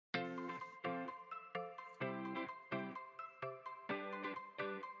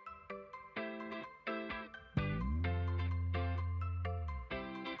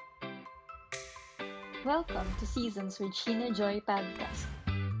Welcome to Seasons with Sheena Joy podcast,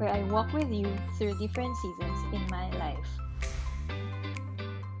 where I walk with you through different seasons in my life.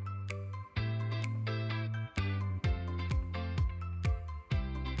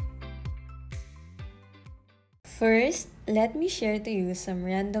 First, let me share to you some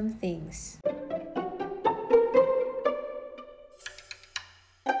random things.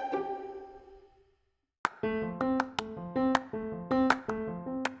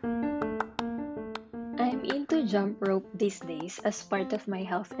 I'm into jump rope these days as part of my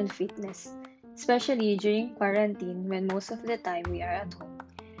health and fitness, especially during quarantine when most of the time we are at home.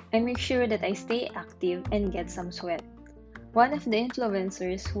 I make sure that I stay active and get some sweat. One of the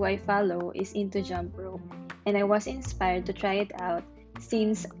influencers who I follow is into jump rope, and I was inspired to try it out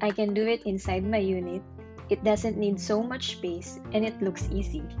since I can do it inside my unit. It doesn't need so much space and it looks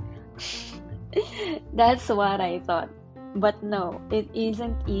easy. That's what I thought. But no, it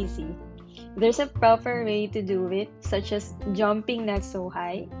isn't easy. There's a proper way to do it, such as jumping not so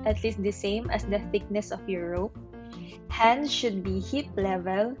high, at least the same as the thickness of your rope. Hands should be hip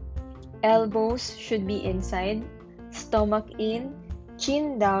level, elbows should be inside, stomach in,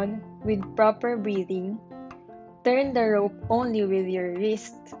 chin down with proper breathing. Turn the rope only with your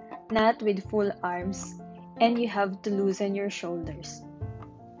wrist, not with full arms, and you have to loosen your shoulders.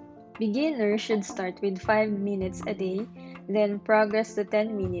 Beginners should start with 5 minutes a day, then progress to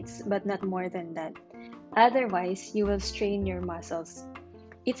 10 minutes, but not more than that. Otherwise, you will strain your muscles.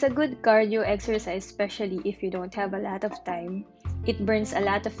 It's a good cardio exercise, especially if you don't have a lot of time. It burns a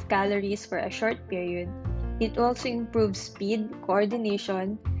lot of calories for a short period. It also improves speed,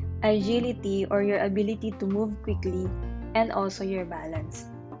 coordination, agility, or your ability to move quickly, and also your balance.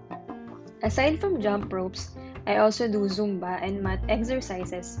 Aside from jump ropes, I also do Zumba and mat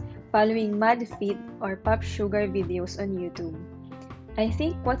exercises following Mad Fit or Pop Sugar videos on YouTube. I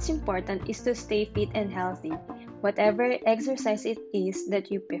think what's important is to stay fit and healthy, whatever exercise it is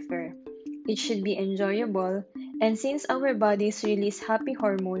that you prefer. It should be enjoyable, and since our bodies release happy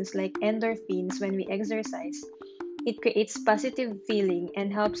hormones like endorphins when we exercise, it creates positive feeling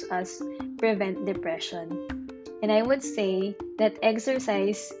and helps us prevent depression. And I would say that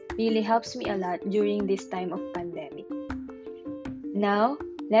exercise really helps me a lot during this time of pandemic. Now,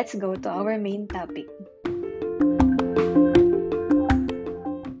 let's go to our main topic.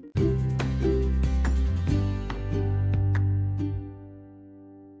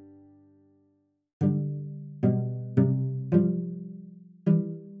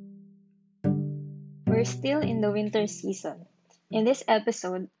 We're still in the winter season. In this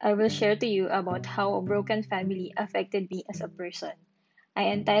episode, I will share to you about how a broken family affected me as a person.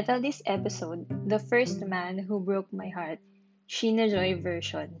 I entitled this episode The First Man Who Broke My Heart, Sheena Joy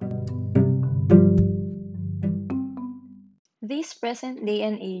version. This present day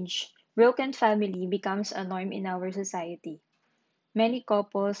and age, broken family becomes a norm in our society. Many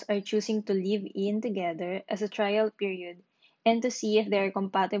couples are choosing to live in together as a trial period and to see if they are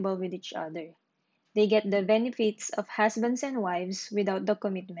compatible with each other. They get the benefits of husbands and wives without the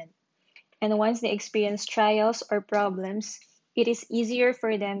commitment. And once they experience trials or problems, it is easier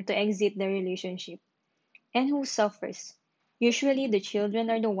for them to exit the relationship. And who suffers? Usually, the children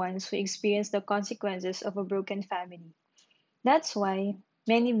are the ones who experience the consequences of a broken family. That's why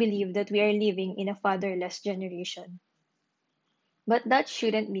many believe that we are living in a fatherless generation. But that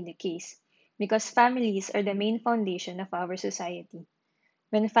shouldn't be the case, because families are the main foundation of our society.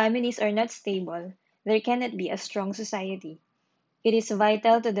 When families are not stable, there cannot be a strong society. It is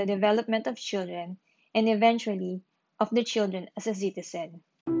vital to the development of children and eventually of the children as a citizen.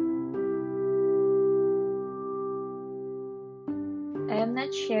 I am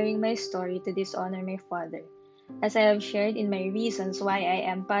not sharing my story to dishonor my father. As I have shared in my reasons why I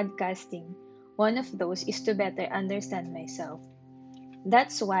am podcasting, one of those is to better understand myself.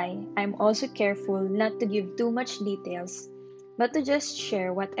 That's why I'm also careful not to give too much details, but to just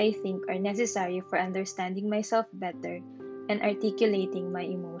share what I think are necessary for understanding myself better and articulating my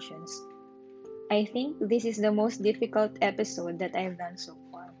emotions. I think this is the most difficult episode that I've done so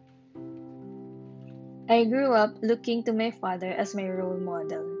far. I grew up looking to my father as my role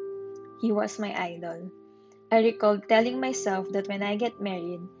model. He was my idol. I recall telling myself that when I get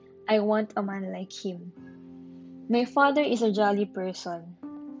married, I want a man like him. My father is a jolly person.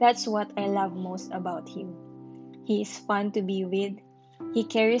 That's what I love most about him. He is fun to be with. He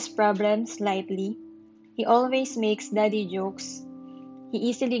carries problems lightly. He always makes daddy jokes. He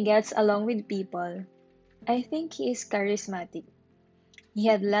easily gets along with people. I think he is charismatic. He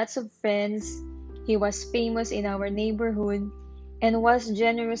had lots of friends. He was famous in our neighborhood and was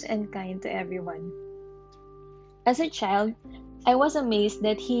generous and kind to everyone. As a child, I was amazed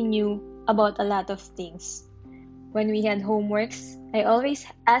that he knew about a lot of things. When we had homeworks, I always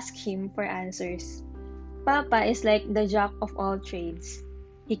asked him for answers. Papa is like the jack of all trades.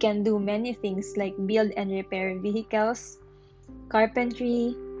 He can do many things like build and repair vehicles,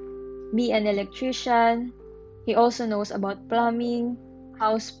 carpentry, be an electrician. He also knows about plumbing,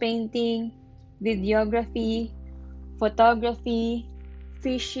 house painting, videography, photography,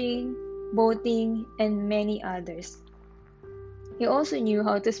 fishing, boating, and many others. He also knew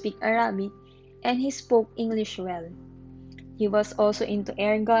how to speak Arabic and he spoke English well. He was also into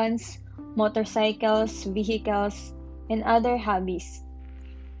air guns, motorcycles, vehicles, and other hobbies.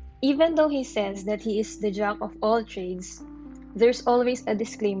 Even though he says that he is the jack of all trades, there's always a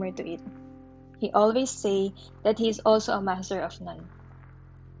disclaimer to it. He always say that he is also a master of none.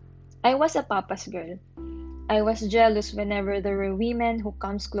 I was a papa's girl. I was jealous whenever there were women who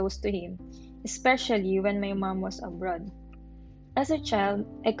comes close to him, especially when my mom was abroad. As a child,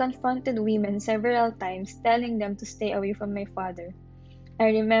 I confronted women several times telling them to stay away from my father. I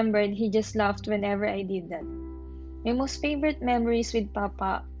remembered he just laughed whenever I did that. My most favorite memories with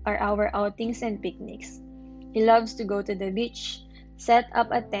Papa are our outings and picnics. He loves to go to the beach, set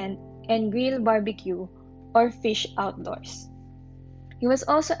up a tent, and grill barbecue or fish outdoors. He was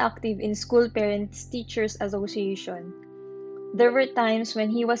also active in School Parents Teachers Association. There were times when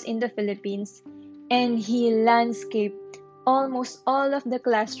he was in the Philippines and he landscaped almost all of the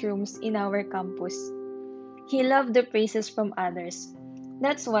classrooms in our campus. He loved the praises from others.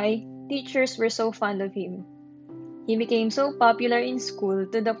 That's why teachers were so fond of him. He became so popular in school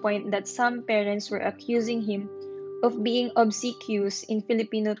to the point that some parents were accusing him of being obsequious in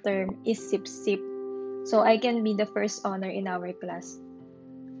Filipino term is sip-sip, so I can be the first honor in our class.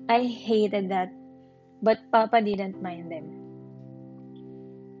 I hated that, but Papa didn't mind them.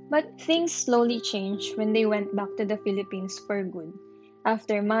 But things slowly changed when they went back to the Philippines for good,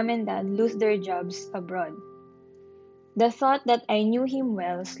 after Mom and Dad lose their jobs abroad. The thought that I knew him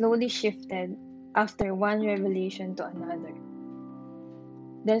well slowly shifted after one revelation to another.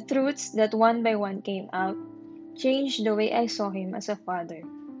 The truths that one by one came out changed the way I saw him as a father.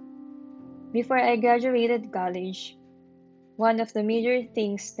 Before I graduated college, one of the major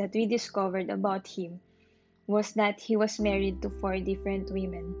things that we discovered about him was that he was married to four different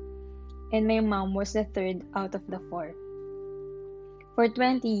women, and my mom was the third out of the four. For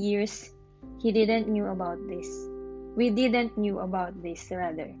 20 years, he didn't knew about this. We didn't knew about this,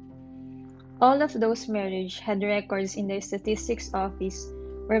 rather. All of those marriages had records in the statistics office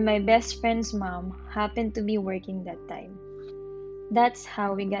where my best friend's mom happened to be working that time. That's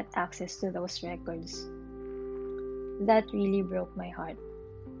how we got access to those records. That really broke my heart.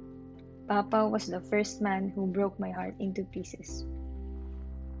 Papa was the first man who broke my heart into pieces.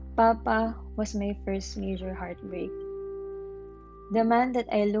 Papa was my first major heartbreak. The man that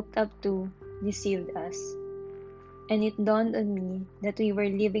I looked up to deceived us, and it dawned on me that we were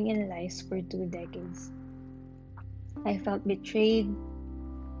living in lies for 2 decades. I felt betrayed,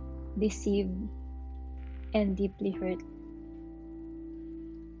 deceived, and deeply hurt.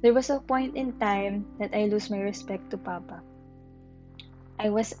 There was a point in time that I lost my respect to Papa. I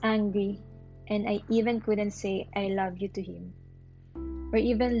was angry, and I even couldn't say I love you to him, or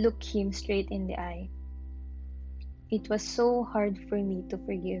even look him straight in the eye. It was so hard for me to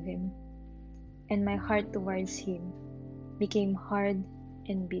forgive him, and my heart towards him became hard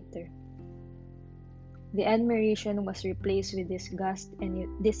and bitter. The admiration was replaced with disgust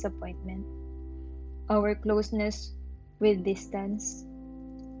and disappointment, our closeness with distance,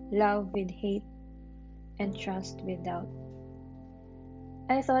 love with hate, and trust with doubt.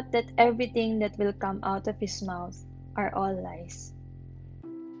 I thought that everything that will come out of his mouth are all lies.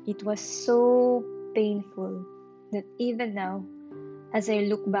 It was so painful that even now, as I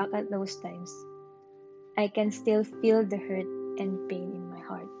look back at those times, I can still feel the hurt and pain in my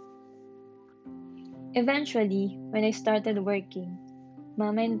heart. Eventually, when I started working,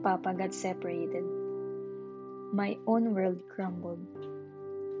 Mama and Papa got separated. My own world crumbled.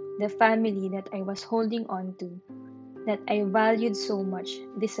 The family that I was holding on to, that I valued so much,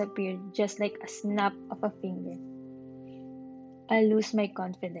 disappeared just like a snap of a finger. I lost my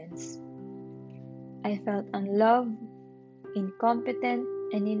confidence. I felt unloved, incompetent,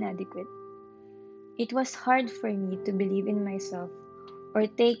 and inadequate. It was hard for me to believe in myself or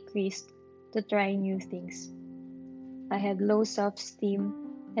take risks to try new things. I had low self-esteem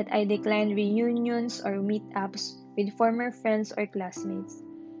that I declined reunions or meetups with former friends or classmates.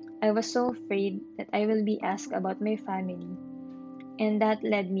 I was so afraid that I will be asked about my family, and that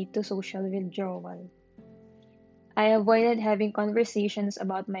led me to social withdrawal. I avoided having conversations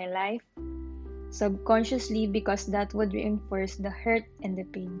about my life, subconsciously because that would reinforce the hurt and the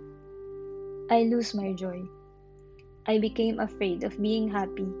pain. I lose my joy. I became afraid of being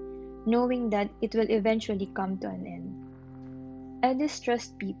happy, knowing that it will eventually come to an end. I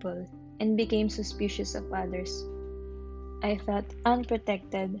distrust people and became suspicious of others. I felt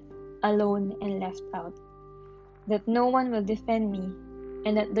unprotected, alone, and left out. That no one will defend me,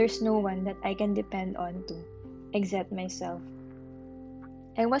 and that there's no one that I can depend on to, except myself.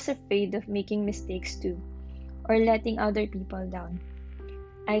 I was afraid of making mistakes too, or letting other people down.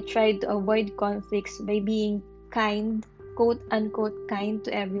 I tried to avoid conflicts by being kind, quote unquote kind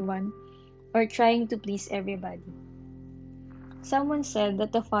to everyone, or trying to please everybody. Someone said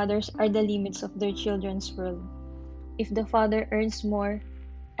that the fathers are the limits of their children's world. If the father earns more,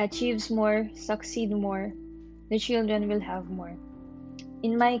 achieves more, succeeds more, the children will have more.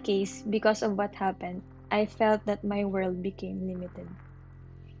 In my case, because of what happened, I felt that my world became limited.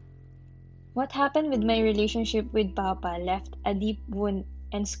 What happened with my relationship with Papa left a deep wound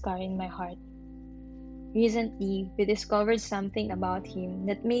and scar in my heart. Recently, we discovered something about him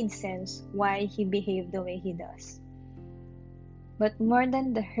that made sense why he behaved the way he does. But more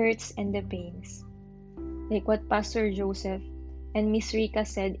than the hurts and the pains, like what Pastor Joseph and Miss Rika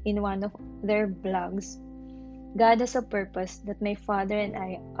said in one of their blogs, God has a purpose that my father and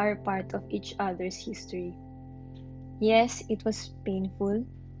I are part of each other's history. Yes, it was painful,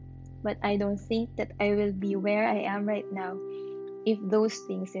 but I don't think that I will be where I am right now if those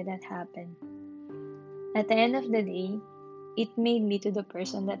things didn't happen. At the end of the day, it made me to the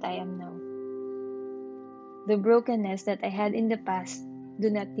person that I am now. The brokenness that I had in the past do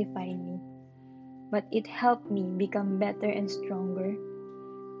not define me, but it helped me become better and stronger,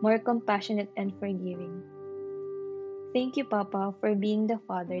 more compassionate and forgiving. Thank you, Papa, for being the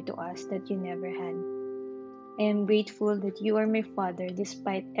father to us that you never had. I am grateful that you are my father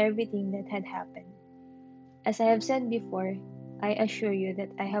despite everything that had happened. As I have said before, I assure you that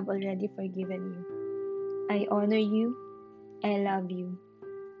I have already forgiven you. I honor you, I love you,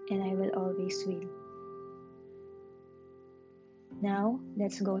 and I will always will. Now,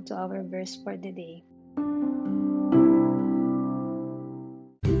 let's go to our verse for the day.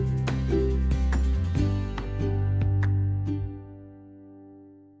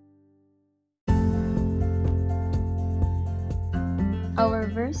 Our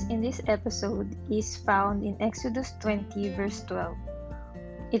verse in this episode is found in Exodus 20 verse 12.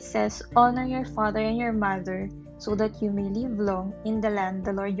 It says, "Honor your father and your mother so that you may live long in the land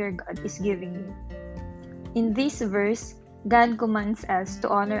the Lord your God is giving you." In this verse, God commands us to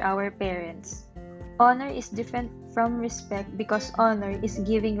honor our parents. Honor is different from respect because honor is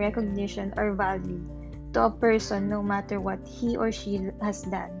giving recognition or value to a person no matter what he or she has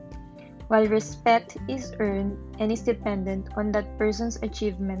done, while respect is earned and is dependent on that person's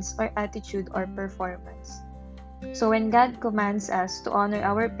achievements or attitude or performance. So when God commands us to honor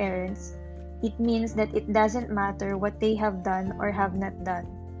our parents, it means that it doesn't matter what they have done or have not done.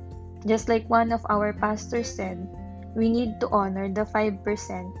 Just like one of our pastors said, we need to honor the 5%,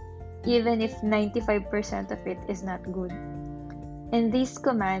 even if 95% of it is not good. And this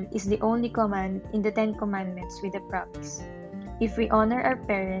command is the only command in the 10 Commandments with a promise. If we honor our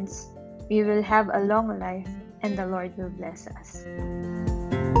parents, we will have a long life and the Lord will bless us.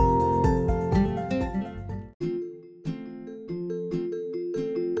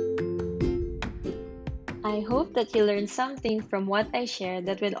 I hope that you learned something from what I shared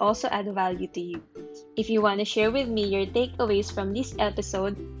that will also add value to you. If you want to share with me your takeaways from this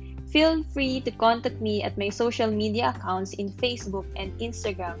episode, feel free to contact me at my social media accounts in Facebook and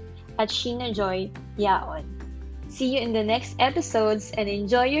Instagram at Sheena Joy Yaon. See you in the next episodes and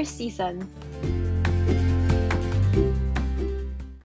enjoy your season.